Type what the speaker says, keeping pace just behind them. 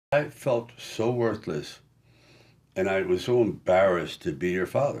I felt so worthless, and I was so embarrassed to be your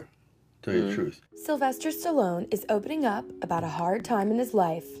father, to tell you the truth. Sylvester Stallone is opening up about a hard time in his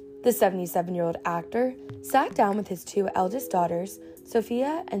life. The 77-year-old actor sat down with his two eldest daughters,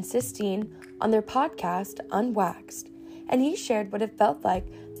 Sophia and Sistine, on their podcast, Unwaxed, and he shared what it felt like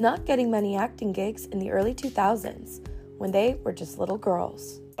not getting many acting gigs in the early 2000s when they were just little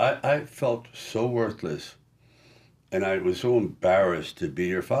girls. I felt so worthless, and I was so embarrassed to be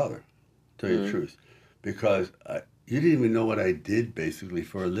your father, to tell you the truth, because you didn't even know what I did basically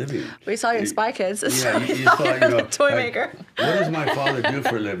for a living. We saw you in Spy Kids. Yeah, you saw, the toy maker. What does my father do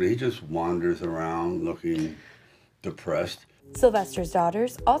for a living? He just wanders around looking depressed. Sylvester's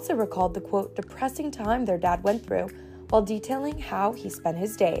daughters also recalled the, quote, depressing time their dad went through while detailing how he spent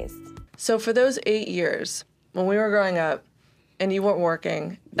his days. So for those 8 years, when we were growing up and you weren't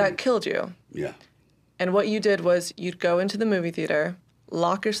working, that killed you. Yeah. And what you did was you'd go into the movie theater,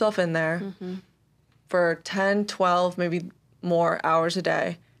 lock yourself in there for 10, 12, maybe more hours a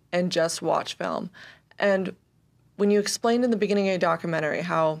day and just watch film. And when you explained in the beginning of your documentary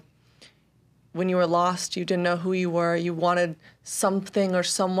how when you were lost, you didn't know who you were, you wanted something or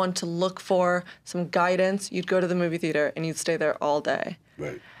someone to look for, some guidance, you'd go to the movie theater and you'd stay there all day.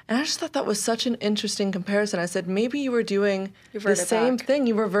 Right. And I just thought that was such an interesting comparison. I said, maybe you were doing the Reverted same back. thing.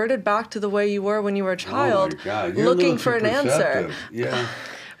 You reverted back to the way you were when you were a child, Oh my God. You're a looking little for too an answer. perceptive. Yeah.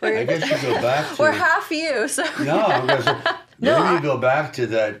 I guess you go back to... We're half you, so. No, I'm gonna say, maybe you go back to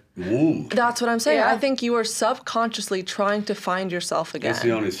that womb. That's what I'm saying. Yeah. I think you were subconsciously trying to find yourself again. That's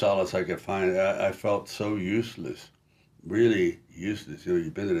the only solace I could find. I felt so useless, really useless. You know,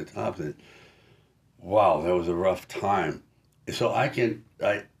 you've been to the top, and wow, that was a rough time. So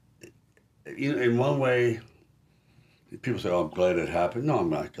you know, in one way, people say, "Oh, I'm glad it happened." No, I'm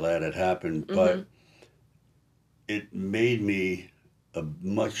not glad it happened, but it made me a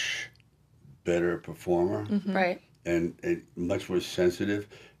much better performer. Right. And much more sensitive,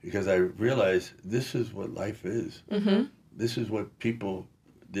 because I realized this is what life is. This is what people,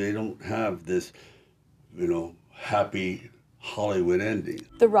 they don't have this, you know, happy Hollywood ending.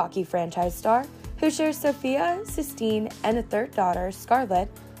 The Rocky franchise star, who shares Sophia, Sistine, and a third daughter, Scarlet,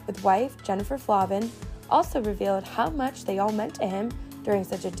 with wife Jennifer Flavin, also revealed how much they all meant to him during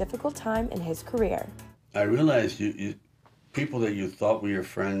such a difficult time in his career. I realized you people that you thought were your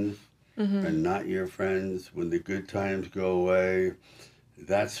friends are not your friends. When the good times go away,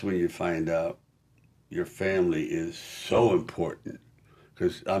 that's when you find out your family is so important.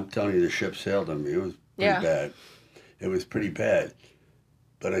 Because I'm telling you, the ship sailed on me. It was pretty bad. It was pretty bad.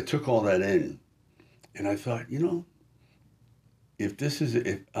 But I took all that in, and I thought, you know, if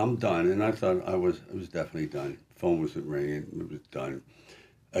I'm done, and I thought I was definitely done. Phone wasn't ringing. It was done.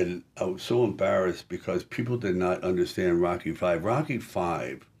 I was so embarrassed because people did not understand Rocky V. Rocky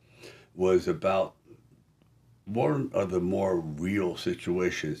V was about one of the more real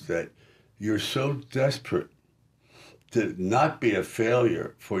situations that you're so desperate to not be a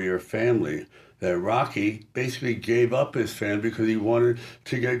failure for your family that Rocky basically gave up his family because he wanted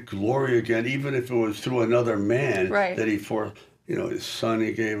to get glory again, even if it was through another man that he forced. You know, his son,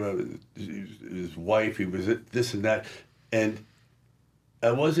 he gave up, his wife, he was this and that. And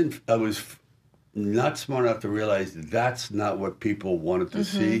I was not smart enough to realize that's not what people wanted to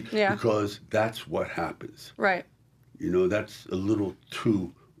see, because that's what happens. Right. You know, that's a little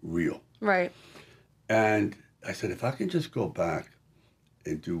too real. Right. And I said, if I can just go back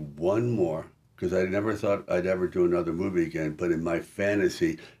and do one more, because I never thought I'd ever do another movie again, but in my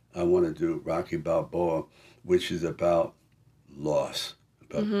fantasy, I want to do Rocky Balboa, which is about loss,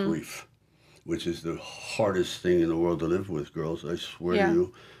 about grief, which is the hardest thing in the world to live with, girls. I swear to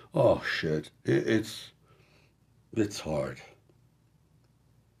you. Oh, shit. It's hard.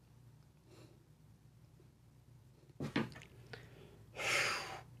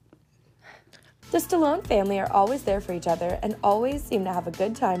 The Stallone family are always there for each other and always seem to have a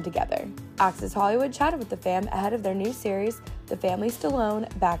good time together. Access Hollywood chatted with the fam ahead of their new series, The Family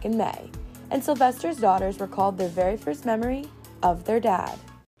Stallone, back in May. And Sylvester's daughters recalled their very first memory of their dad.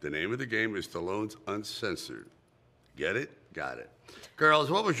 The name of the game is Stallone's Uncensored. Get it? Got it.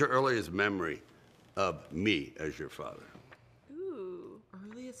 Girls, what was your earliest memory of me as your father? Ooh.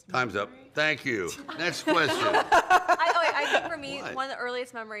 Earliest Time's up. Thank you. Next question. I think for me, What? one of the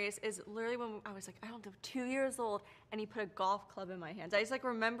earliest memories is literally when I was like, I don't know, 2 years old, and he put a golf club in my hands. I just like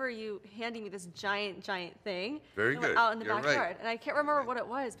remember you handing me this giant thing. Very and, like, good. out in the You're right. backyard, and I can't remember what it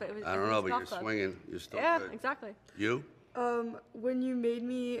was, but it was. I don't know, but you're swinging. You're still good. Yeah, exactly. You? When you made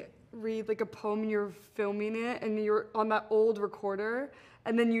me read like a poem and you were filming it and you're on that old recorder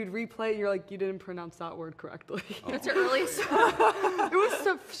and then you'd replay it, you're like, you didn't pronounce that word correctly. That's your earliest. It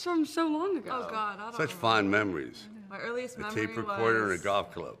was from so long ago. Oh God, I don't Such remember. fond memories. My earliest A memory tape recorder was and a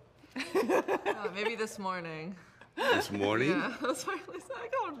golf club. maybe this morning. This morning, Yeah, that's my earliest. I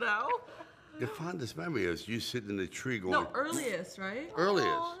don't know. your fondest memory is you sitting in the tree going, No, earliest, right? earliest.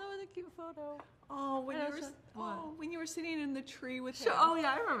 Oh, that was a cute photo. Oh, when Yeah, you were that's when you were sitting in the tree with Sure. him. Oh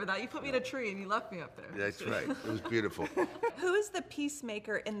yeah, I remember that. You put me in a tree and you left me up there. That's right. It was beautiful. Who is the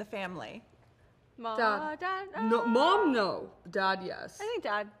peacemaker in the family? Mom, Dad. Dad. No, Mom, no. Dad, yes. I think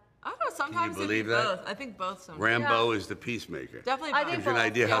Dad. I don't know. Sometimes it'd believe be that? both. I think both. Sometimes. Rambo is the peacemaker. Definitely I both. think Gives you an both,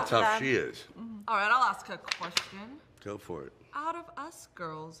 idea how yeah. tough she is. All right, I'll ask a question. Go for it. Out of us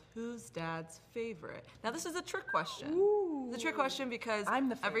girls, who's Dad's favorite? Now this is a trick question. It's a trick question because I'm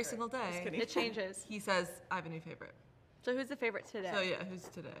the every favorite. single Just day kidding. It changes. he says, "I have a new favorite." So who's the favorite today? So yeah, who's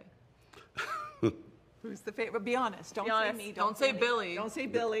today? Who's the favorite? Be honest. Don't Be say honest. me. Don't say me. Billy. Don't say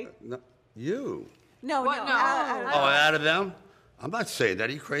Billy. No, you. No, What? no. No. Oh, out of them? I'm not saying that.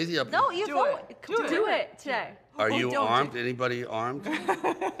 Are you crazy? No, you Do vote. it. Do it. Do it today. Are you don't do armed? Anybody armed?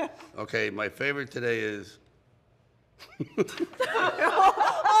 Okay, my favorite today is.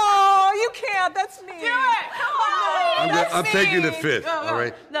 Oh, you can't. That's me. Do it. I'm taking the fifth. All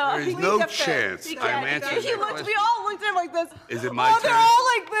right. No, there is he no needs a fifth. chance. He I'm can't. answering He that looked. question. We all looked at him like this. Is it my Oh, they're turn? all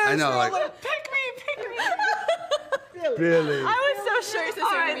like this. I know, They're all like- pick me, pick me. Billy. I was so sure you said All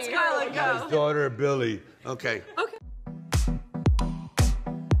right, me. Scarlet, go. His daughter, Billy. Okay.